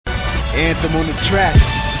Anthem on the track.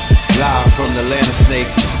 Live from the land of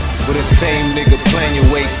snakes, with the same nigga playing your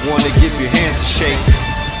weight, wanna give your hands a shake.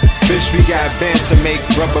 Bitch, we got bands to make,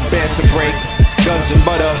 rubber bands to break, guns and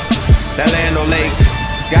butter, that land on lake.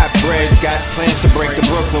 Got bread, got plans to break the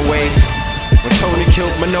Brooklyn way. When Tony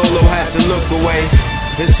killed Manolo, had to look away.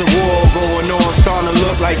 It's a war going on, starting to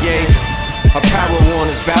look like yay. Apparel worn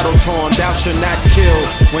is battle torn, thou shalt not kill.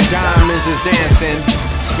 When diamonds is dancing,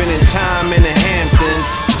 spending time in the Hamptons,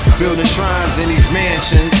 building shrines in these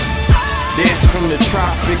mansions. Dancing from the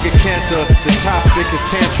tropic of Cancer, the topic is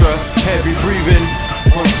Tantra. Heavy breathing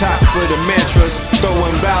on top of the mantras,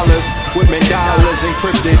 throwing ballas with mandalas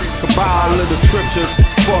encrypted. Kabbalah the scriptures,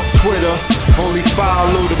 fuck Twitter, only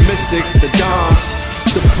follow the mystics, the dons,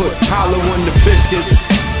 to put hollow in the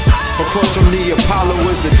biscuits. Across from the Apollo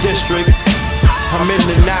is the district. I'm in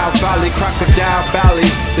the Nile Valley, Crocodile Valley,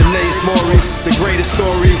 the Nays Maurice, the greatest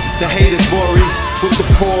story, the haters Bori. With the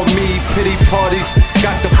poor me, pity parties,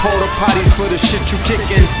 got the porta potties for the shit you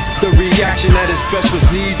kickin'. The reaction at its best was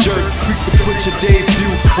knee-jerk. You could put your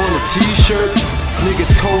debut on a t-shirt.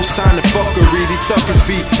 Niggas co-signing fuckery, these suckers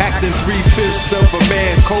be acting 3/5 of a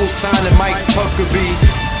man, co-signing Mike Huckabee.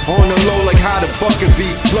 On the low like how the bucket be.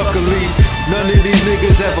 Luckily, none of these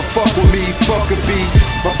niggas ever fuck with me, fuck a beat.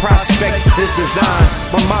 My prospect is design,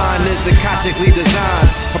 my mind is akashically designed.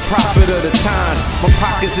 A prophet of the times, my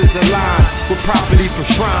pockets is aligned with property for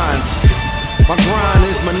shrines. My grind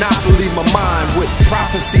is monopoly, my mind with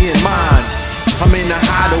prophecy in mind. I'm in a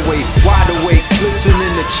hideaway, wide awake,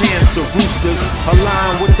 listening to chants of roosters.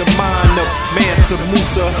 Align with the mind of Mansa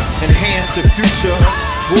Musa, enhance the future.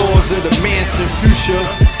 Wars of the Manson future,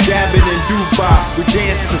 dabbing in Dubai, we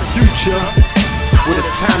dance to future. With a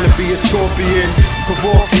time to be a scorpion,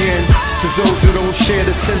 Kevorkian, to those who don't share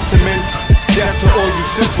the sentiments. Death to all you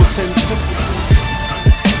simpletons.